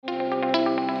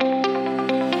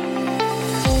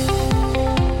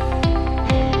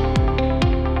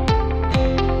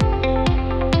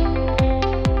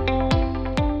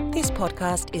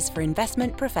podcast is for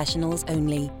investment professionals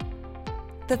only.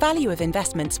 The value of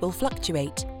investments will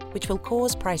fluctuate, which will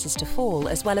cause prices to fall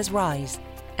as well as rise,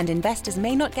 and investors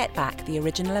may not get back the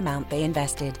original amount they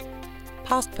invested.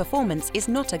 Past performance is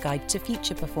not a guide to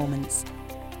future performance.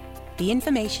 The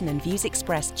information and views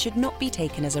expressed should not be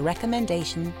taken as a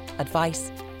recommendation,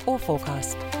 advice, or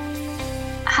forecast.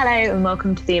 Hello and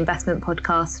welcome to the Investment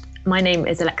Podcast. My name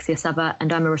is Alexia Saba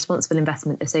and I'm a Responsible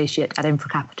Investment Associate at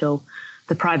InfraCapital,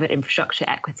 the private infrastructure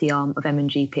equity arm of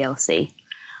M&G plc.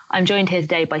 I'm joined here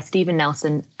today by Stephen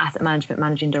Nelson, Asset Management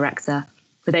Managing Director,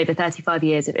 with over 35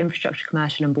 years of infrastructure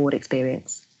commercial and board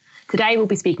experience. Today we'll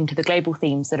be speaking to the global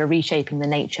themes that are reshaping the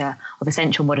nature of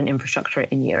essential modern infrastructure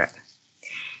in Europe.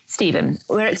 Stephen,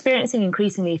 we're experiencing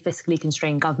increasingly fiscally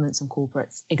constrained governments and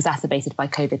corporates exacerbated by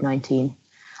COVID-19.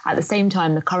 At the same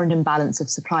time, the current imbalance of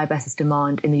supply versus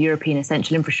demand in the European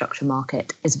essential infrastructure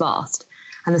market is vast,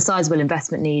 and the sizable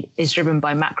investment need is driven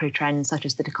by macro trends such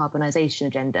as the decarbonisation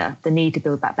agenda, the need to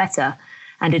build back better,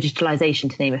 and digitalisation,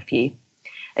 to name a few.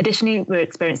 Additionally, we're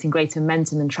experiencing greater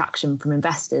momentum and traction from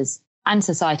investors and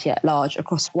society at large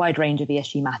across a wide range of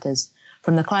ESG matters,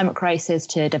 from the climate crisis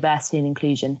to diversity and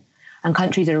inclusion, and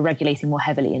countries are regulating more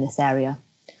heavily in this area.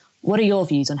 What are your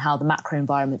views on how the macro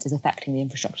environment is affecting the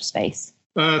infrastructure space?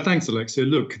 Thanks, Alexia.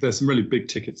 Look, there's some really big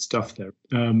ticket stuff there.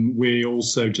 We're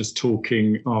also just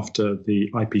talking after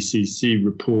the IPCC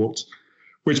report,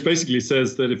 which basically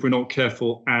says that if we're not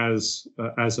careful as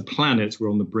a planet,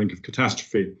 we're on the brink of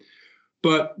catastrophe.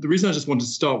 But the reason I just wanted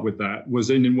to start with that was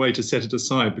in a way to set it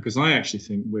aside, because I actually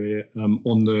think we're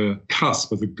on the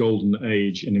cusp of a golden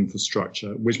age in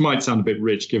infrastructure, which might sound a bit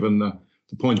rich given the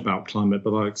point about climate,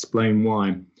 but I'll explain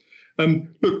why.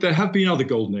 Look, there have been other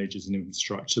golden ages in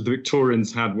infrastructure. The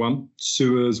Victorians had one,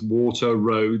 sewers, water,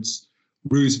 roads.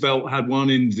 Roosevelt had one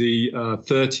in the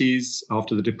 30s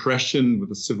after the Depression with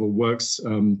the civil works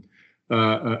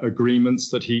agreements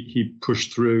that he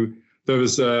pushed through. There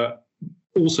was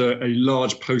also a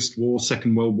large post-war,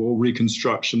 Second World War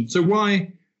reconstruction. So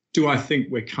why do I think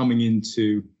we're coming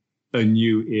into a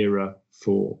new era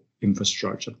for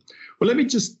infrastructure? Well, let me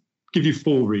just give you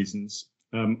 4 reasons.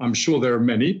 I'm sure there are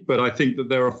many, but I think that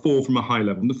there are 4 from a high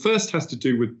level. And the first has to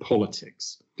do with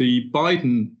politics. The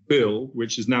Biden bill,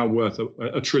 which is now worth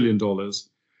 $1 trillion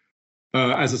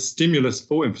as a stimulus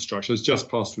for infrastructure, has just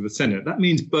passed through the Senate. That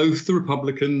means both the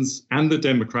Republicans and the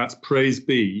Democrats, praise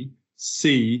be,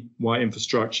 see why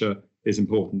infrastructure is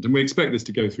important. And we expect this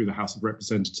to go through the House of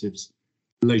Representatives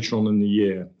later on in the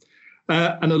year.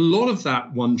 And a lot of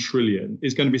that $1 trillion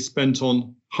is going to be spent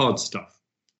on hard stuff.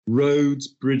 Roads,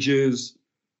 bridges,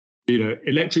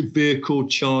 electric vehicle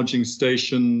charging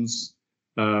stations,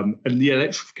 and the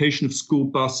electrification of school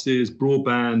buses,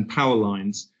 broadband, power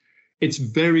lines. It's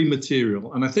very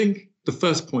material. And I think the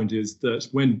first point is that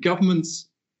when governments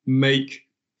make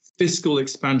fiscal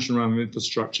expansion around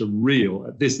infrastructure real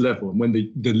at this level, and when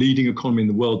the leading economy in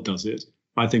the world does it,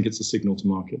 I think it's a signal to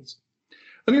markets.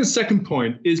 I think the second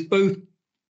point is both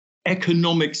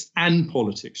economics and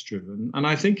politics driven. And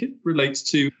I think it relates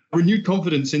to renewed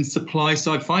confidence in supply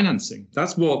side financing.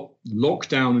 That's what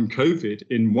lockdown and COVID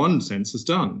in one sense has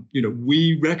done.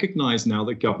 We recognize now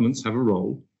that governments have a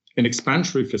role in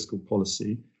expansionary fiscal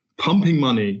policy, pumping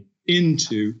money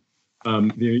into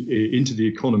the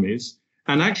economies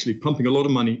and actually pumping a lot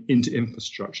of money into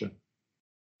infrastructure.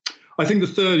 I think the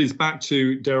third is back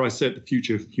to, dare I say it, the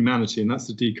future of humanity, and that's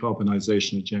the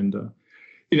decarbonisation agenda.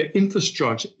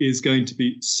 Infrastructure is going to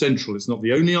be central. It's not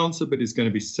the only answer, but it's going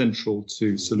to be central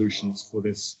to solutions for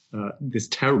this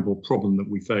terrible problem that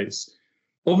we face.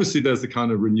 Obviously, there's the kind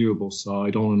of renewable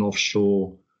side, on and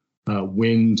offshore,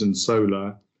 wind and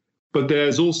solar, but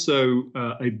there's also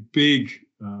a big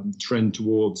trend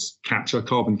towards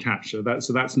carbon capture.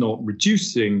 So that's not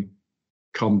reducing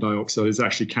carbon dioxide, it's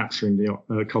actually capturing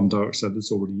the carbon dioxide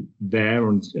that's already there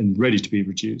and ready to be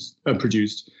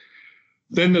produced.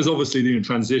 Then there's obviously the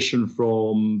transition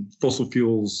from fossil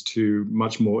fuels to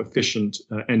much more efficient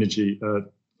energy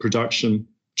production,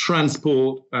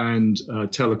 transport and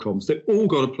telecoms. They've all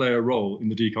got to play a role in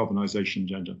the decarbonisation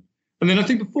agenda. And then I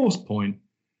think the fourth point,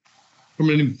 from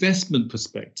an investment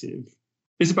perspective,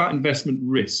 is about investment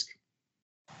risk.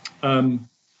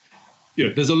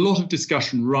 There's a lot of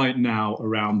discussion right now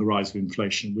around the rise of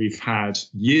inflation. We've had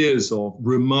years of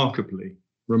remarkably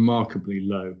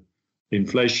low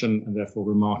inflation and therefore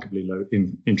remarkably low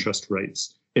interest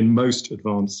rates in most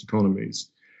advanced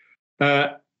economies.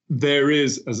 There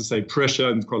is, as I say, pressure,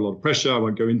 and quite a lot of pressure. I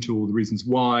won't go into all the reasons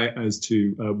why, as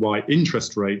to why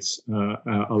interest rates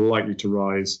are likely to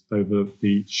rise over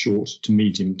the short to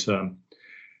medium term.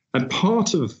 And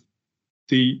part of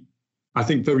the I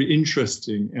think very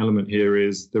interesting element here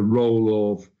is the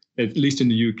role of, at least in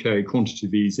the UK,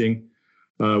 quantitative easing,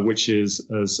 which is,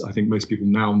 as I think most people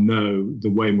now know, the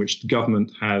way in which the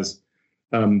government has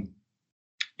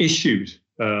issued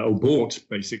or bought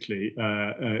basically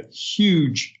a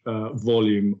huge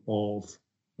volume of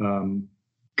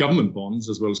government bonds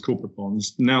as well as corporate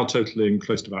bonds, now totaling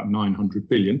close to about 900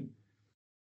 billion.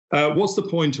 What's the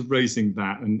point of raising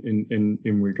that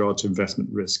in regard to investment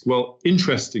risk? Well,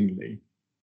 interestingly,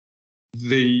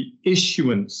 the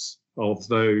issuance of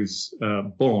those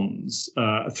bonds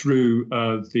through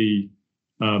the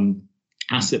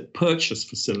asset purchase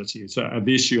facility, so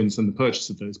the issuance and the purchase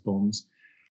of those bonds,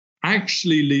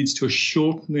 actually leads to a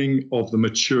shortening of the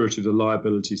maturity of the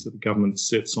liabilities that the government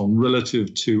sits on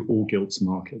relative to all gilts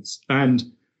markets. And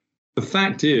the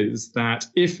fact is that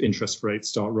if interest rates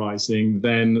start rising,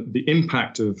 then the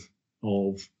impact of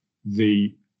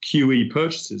the QE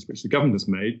purchases, which the government has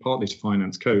made, partly to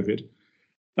finance COVID,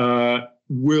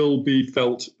 will be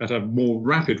felt at a more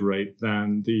rapid rate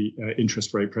than the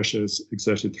interest rate pressures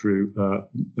exerted through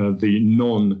the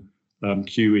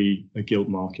non-QE gilt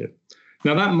market.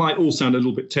 Now, that might all sound a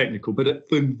little bit technical, but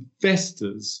for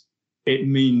investors, it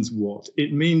means what?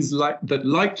 It means that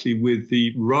likely with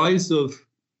the rise of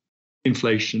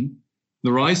inflation,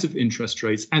 the rise of interest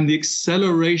rates, and the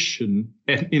acceleration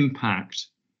and impact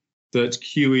that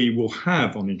QE will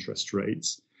have on interest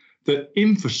rates, that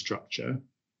infrastructure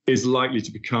is likely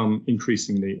to become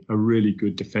increasingly a really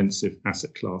good defensive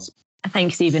asset class.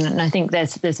 Thanks, Stephen. And I think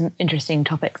there's some interesting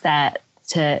topics there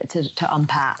to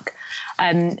unpack.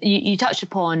 You touched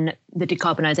upon the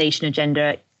decarbonisation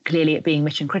agenda, clearly it being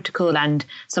mission critical, and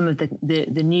some of the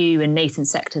new and nascent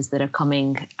sectors that are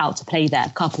coming out to play there,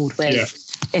 coupled with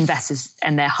investors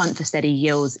and their hunt for steady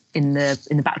yields in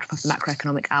the backdrop of the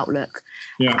macroeconomic outlook.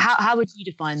 Yeah. How would you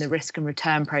define the risk and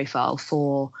return profile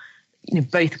for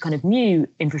both kind of new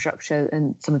infrastructure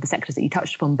and some of the sectors that you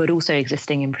touched upon, but also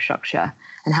existing infrastructure,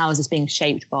 and how is this being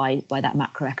shaped by that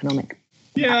macroeconomic?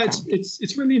 Yeah,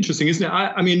 it's really interesting, isn't it?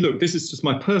 I mean, look, this is just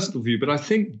my personal view, but I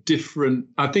think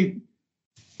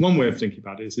one way of thinking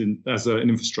about it is as an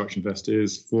infrastructure investor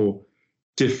is for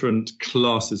different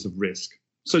classes of risk.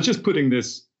 So just putting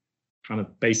this kind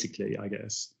of basically, I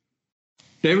guess,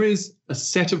 there is a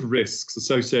set of risks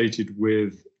associated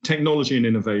with technology and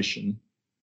innovation,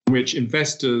 which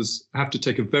investors have to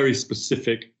take a very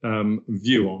specific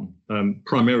view on,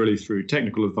 primarily through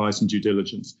technical advice and due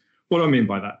diligence. What do I mean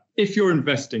by that? If you're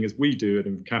investing, as we do at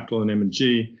InfraCapital and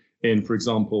M&G, in, for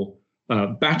example,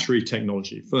 battery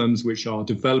technology, firms which are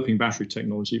developing battery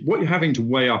technology, what you're having to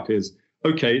weigh up is,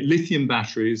 okay, lithium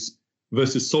batteries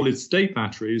versus solid state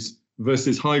batteries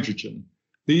versus hydrogen.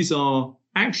 These are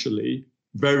actually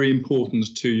very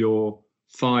important to your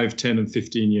 5, 10 and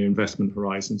 15-year investment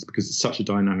horizons because it's such a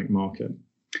dynamic market.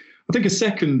 I think a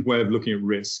second way of looking at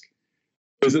risk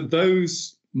is that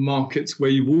those markets where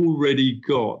you've already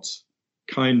got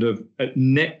kind of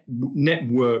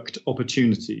networked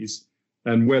opportunities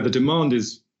and where the demand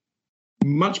is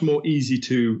much more easy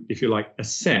to, if you like,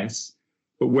 assess,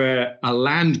 but where a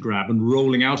land grab and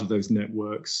rolling out of those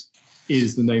networks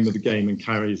is the name of the game and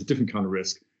carries a different kind of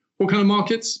risk. What kind of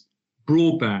markets?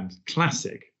 Broadband,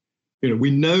 classic.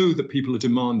 We know that people are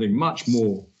demanding much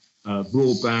more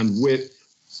broadband width,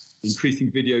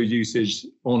 increasing video usage,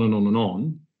 on and on and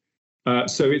on.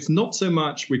 So it's not so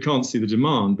much we can't see the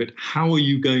demand, but how are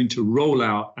you going to roll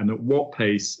out and at what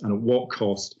pace and at what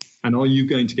cost? And are you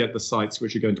going to get the sites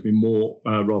which are going to be more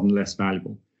rather than less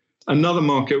valuable? Another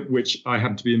market which I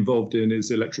happen to be involved in is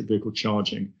electric vehicle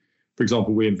charging. For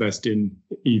example, we invest in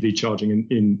EV charging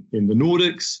in the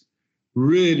Nordics,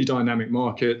 really dynamic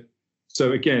market.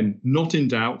 So again, not in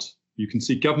doubt. You can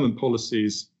see government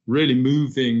policies really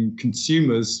moving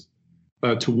consumers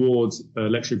towards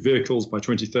electric vehicles by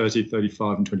 2030,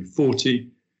 35 and 2040.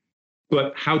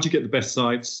 But how do you get the best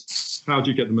sites? How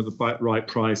do you get them at the right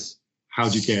price? How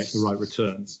do you get the right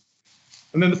returns?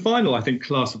 And then the final, I think,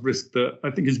 class of risk that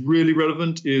I think is really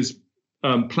relevant is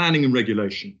planning and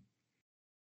regulation.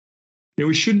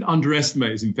 We shouldn't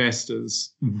underestimate as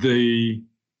investors the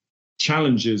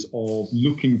challenges of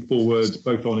looking forward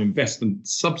both on investment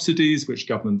subsidies, which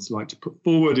governments like to put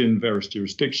forward in various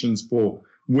jurisdictions for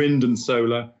wind and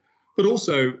solar, but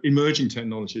also emerging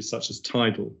technologies such as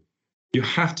tidal. You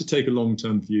have to take a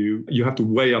long-term view. You have to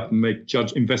weigh up and make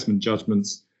investment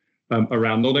judgments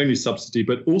around not only subsidy,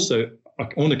 but also,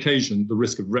 on occasion, the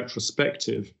risk of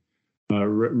retrospective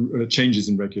changes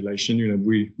in regulation.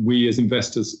 We as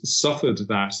investors suffered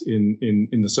that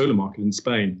in the solar market in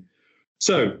Spain.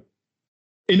 So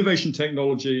innovation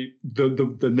technology, the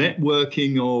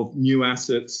networking of new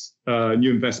assets,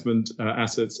 new investment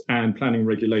assets, and planning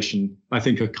regulation, I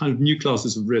think, are kind of new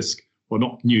classes of risk, or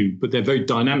not new, but they're very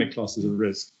dynamic classes of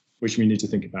risk, which we need to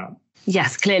think about.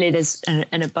 Yes, clearly there's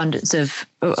an abundance of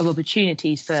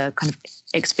opportunities for kind of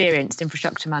experienced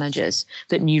infrastructure managers,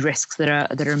 but new risks that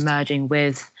are emerging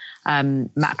with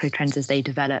macro trends as they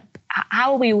develop.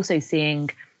 How are we also seeing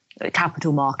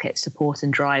capital markets support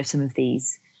and drive some of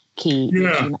these key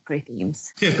macro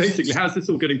themes? Yeah, basically, how's this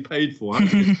all getting paid for?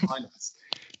 Finance?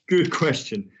 Good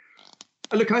question.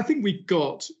 Look, I think we've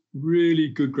got really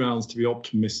good grounds to be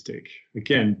optimistic.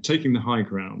 Again, taking the high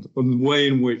ground on the way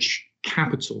in which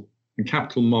capital and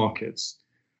capital markets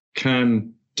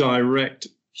can direct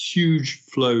huge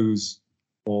flows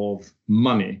of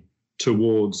money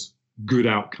towards good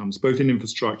outcomes, both in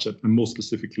infrastructure and more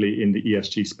specifically in the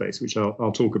ESG space, which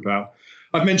I'll talk about.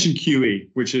 I've mentioned QE,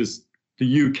 which is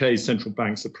the UK central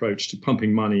bank's approach to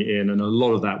pumping money in, and a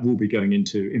lot of that will be going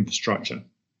into infrastructure.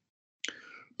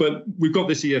 But we've got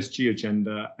this ESG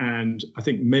agenda, and I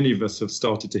think many of us have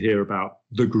started to hear about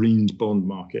the green bond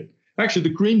market. Actually, the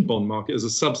green bond market is a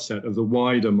subset of the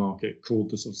wider market called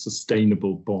the sort of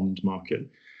sustainable bond market.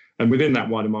 And within that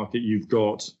wider market, you've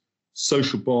got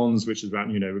social bonds, which is about,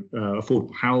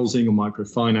 affordable housing or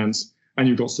microfinance. And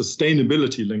you've got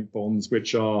sustainability-linked bonds,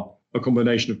 which are a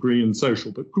combination of green and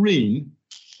social. But green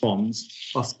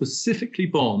bonds are specifically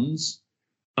bonds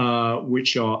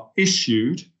which are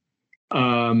issued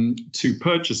to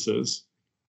purchasers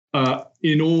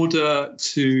in order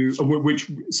to,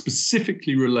 which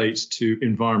specifically relate to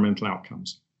environmental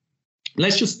outcomes.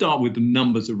 Let's just start with the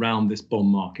numbers around this bond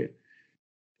market.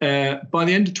 By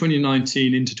the end of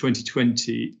 2019 into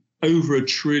 2020, over $1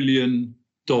 trillion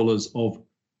of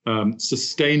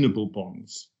sustainable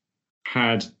bonds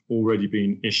had already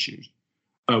been issued,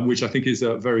 which I think is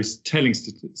a very telling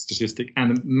statistic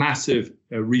and a massive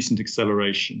recent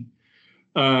acceleration.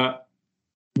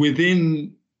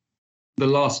 Within the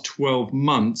last 12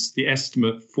 months, the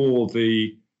estimate for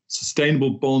the sustainable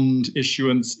bond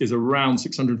issuance is around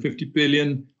 650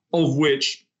 billion, of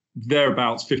which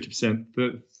thereabouts 50%,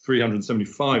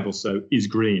 375 or so, is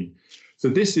green. So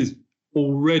this is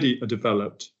already a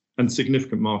developed and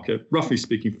significant market, roughly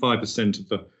speaking, 5%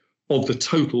 of the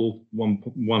total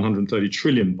 130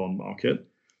 trillion bond market.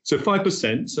 So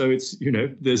 5%. So it's,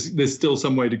 there's still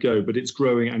some way to go, but it's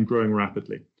growing and growing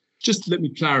rapidly. Just let me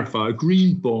clarify, a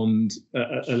green bond,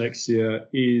 Alexia,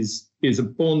 is a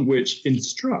bond which in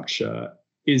structure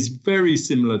is very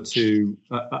similar to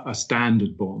a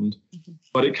standard bond,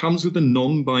 but it comes with a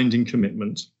non-binding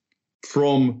commitment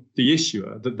from the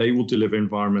issuer that they will deliver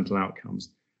environmental outcomes.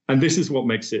 And this is what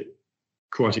makes it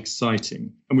quite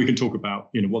exciting. And we can talk about,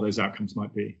 what those outcomes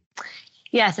might be.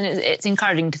 Yes, and it's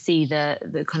encouraging to see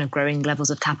the kind of growing levels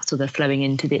of capital that are flowing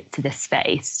into this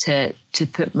space to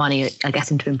put money, I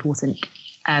guess, into important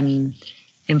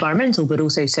environmental but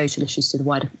also social issues to the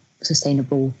wider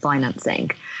sustainable financing.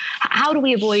 How do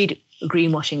we avoid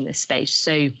greenwashing this space?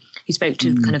 So you spoke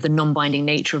to kind of the non-binding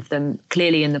nature of them.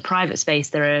 Clearly, in the private space,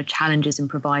 there are challenges in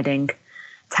providing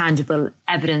tangible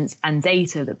evidence and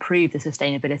data that prove the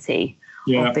sustainability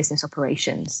of business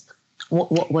operations.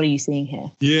 What are you seeing here?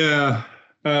 Yeah.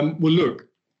 Well, look,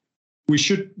 we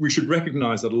should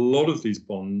recognize that a lot of these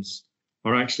bonds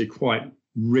are actually quite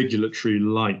regulatory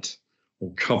light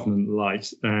or covenant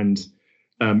light. And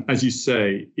as you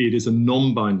say, it is a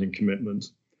non-binding commitment.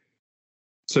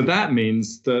 So that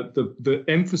means that the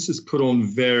emphasis put on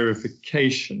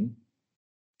verification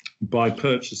by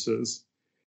purchasers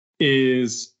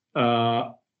is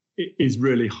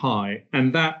really high.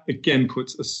 And that, again,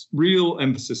 puts a real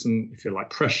emphasis and, if you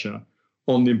like, pressure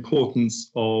on the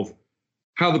importance of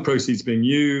how the proceeds are being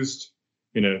used.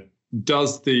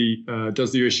 Does the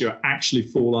issuer actually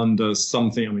fall under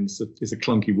something? I mean, it's a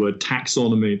clunky word,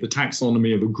 taxonomy. The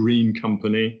taxonomy of a green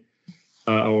company,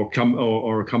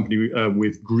 or a company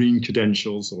with green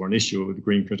credentials, or an issuer with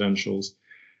green credentials,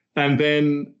 and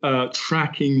then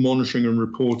tracking, monitoring, and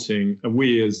reporting.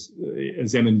 We as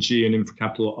M&G and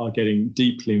Infracapital are getting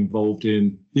deeply involved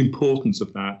in the importance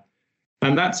of that.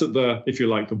 And that's at the, if you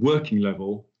like, the working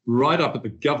level. Right up at the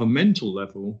governmental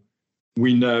level,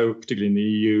 we know, particularly in the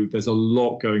EU, there's a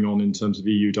lot going on in terms of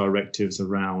EU directives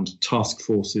around task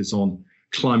forces on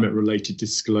climate-related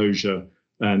disclosure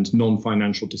and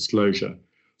non-financial disclosure.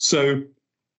 So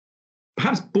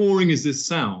perhaps boring as this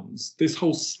sounds, this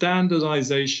whole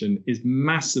standardization is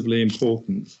massively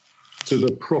important to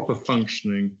the proper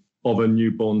functioning of a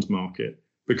new bond market,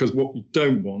 because what we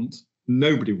don't want,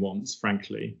 nobody wants,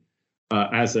 frankly,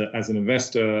 as an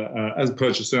investor, as a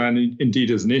purchaser, and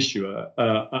indeed as an issuer,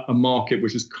 a market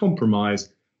which is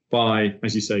compromised by,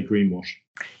 as you say, greenwash.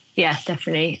 Yes,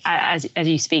 definitely. As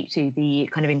you speak to, the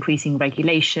kind of increasing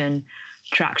regulation,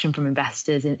 traction from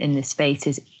investors in this space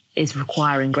is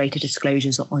requiring greater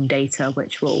disclosures on data,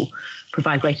 which will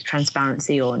provide greater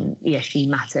transparency on ESG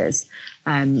matters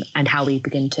and how we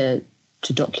begin to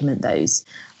document those.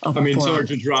 Sorry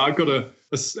to interrupt. I've got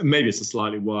maybe it's a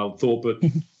slightly wild thought, but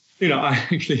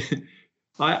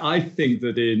I think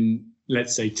that in,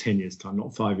 let's say, 10 years' time,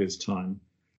 not 5 years' time,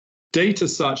 data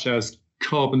such as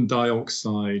carbon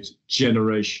dioxide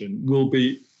generation will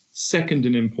be second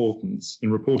in importance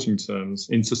in reporting terms,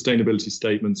 in sustainability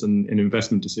statements and in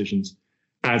investment decisions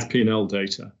as P&L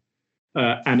data.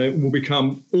 And it will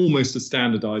become almost as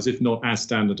standardized, if not as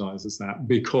standardized as that,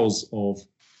 because of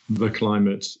the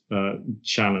climate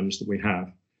challenge that we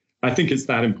have. I think it's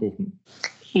that important.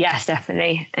 Yes,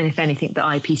 definitely. And if anything, the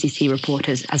IPCC report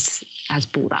has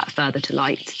brought that further to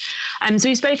light. So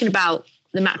we've spoken about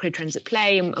the macro trends at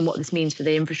play and what this means for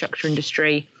the infrastructure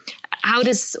industry. How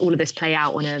does all of this play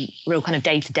out on a real kind of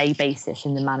day-to-day basis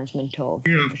in the management of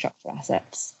infrastructure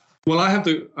assets? Well, I have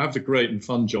the great and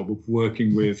fun job of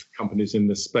working with companies in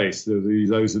this space.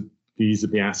 These are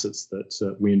the assets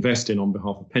that we invest in on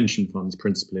behalf of pension funds,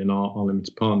 principally, and our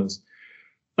limited partners.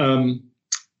 And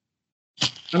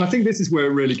I think this is where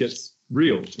it really gets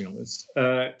real, to be honest.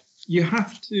 You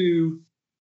have to,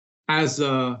 as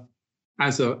a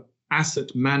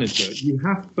asset manager, you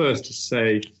have first to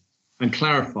say and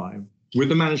clarify with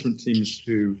the management teams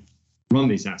who run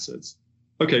these assets,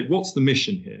 okay, what's the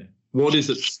mission here? What is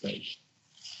at stake?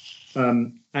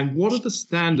 And what are the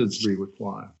standards we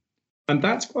require? And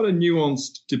that's quite a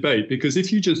nuanced debate, because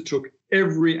if you just took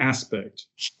every aspect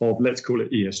of, let's call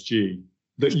it ESG,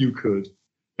 that you could,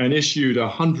 and issued a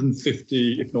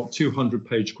 150, if not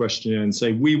 200-page questionnaire and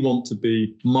say, we want to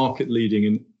be market leading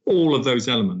in all of those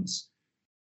elements,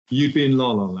 you'd be in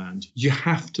la-la land. You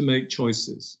have to make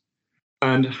choices.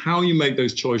 And how you make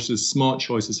those choices, smart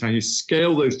choices, how you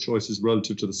scale those choices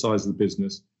relative to the size of the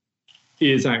business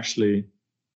is actually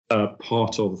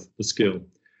part of the skill.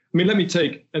 I mean, let me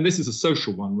take, and this is a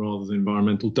social one rather than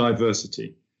environmental,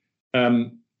 diversity.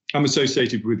 I'm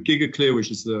associated with GigaClear, which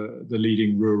is the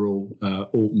leading rural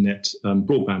altnet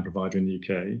broadband provider in the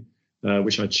UK,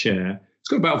 which I chair. It's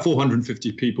got about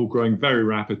 450 people, growing very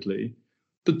rapidly.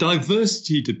 The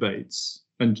diversity debates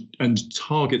and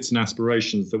targets and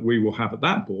aspirations that we will have at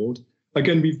that board are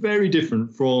going to be very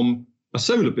different from a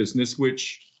solar business,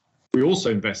 which we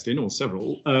also invest in, or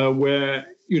several, where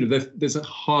there's a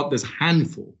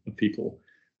handful of people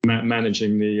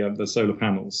managing the solar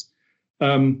panels.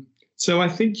 So I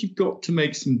think you've got to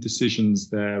make some decisions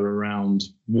there around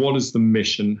what is the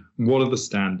mission, what are the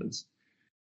standards.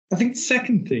 I think the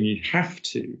second thing you have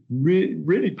to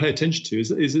really pay attention to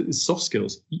is soft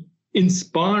skills,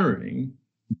 inspiring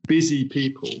busy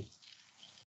people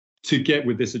to get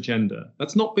with this agenda.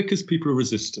 That's not because people are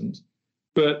resistant,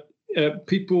 but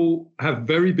people have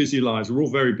very busy lives. We're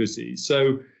all very busy.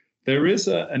 So there is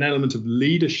an element of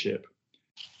leadership.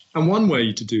 And one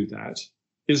way to do that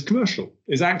is commercial,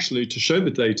 is actually to show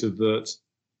the data that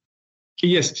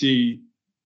ESG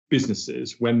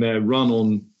businesses, when they're run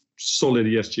on solid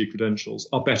ESG credentials,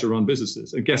 are better run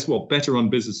businesses. And guess what? Better run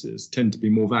businesses tend to be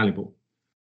more valuable.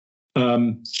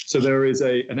 So there is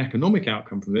an economic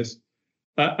outcome from this.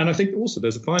 And I think also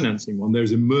there's a financing one.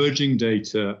 There's emerging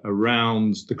data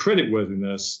around the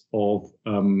creditworthiness of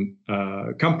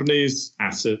companies,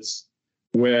 assets,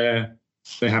 where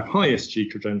they have high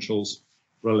ESG credentials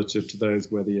relative to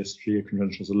those where the ESG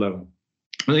credentials are lower.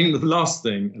 I think the last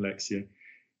thing, Alexia,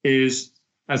 is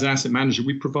as an asset manager,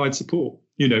 we provide support.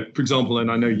 For example,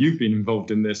 and I know you've been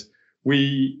involved in this,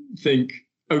 we think,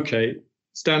 okay,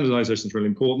 standardization is really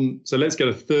important. So let's get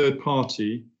a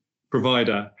third-party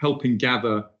provider helping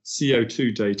gather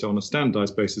CO2 data on a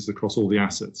standardized basis across all the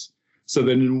assets. So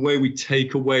then in a way, we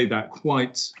take away that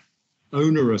quite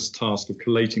onerous task of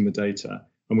collating the data,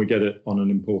 and we get it on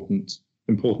an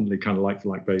importantly kind of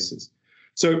like-for-like basis.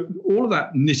 So all of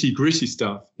that nitty-gritty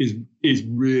stuff is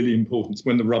really important. It's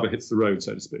when the rubber hits the road,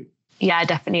 so to speak. Yeah,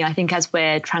 definitely. I think as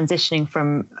we're transitioning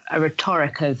from a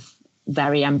rhetoric of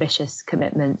very ambitious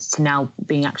commitments to now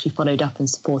being actually followed up and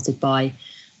supported by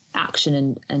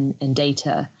action and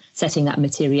data, setting that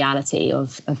materiality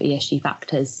of ESG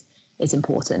factors is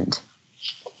important.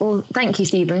 Well, thank you,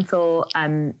 Stephen, for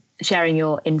sharing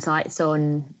your insights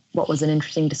on what was an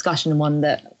interesting discussion and one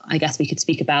that I guess we could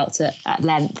speak about at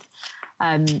length.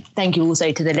 Thank you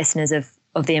also to the listeners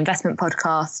of the Investment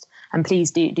Podcast. And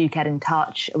please do get in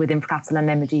touch with Infracapital and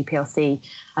M&G PLC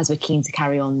as we're keen to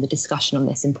carry on the discussion on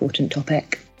this important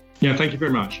topic. Yeah, thank you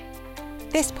very much.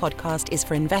 This podcast is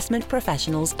for investment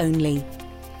professionals only.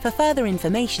 For further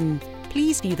information,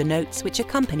 please view the notes which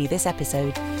accompany this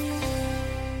episode.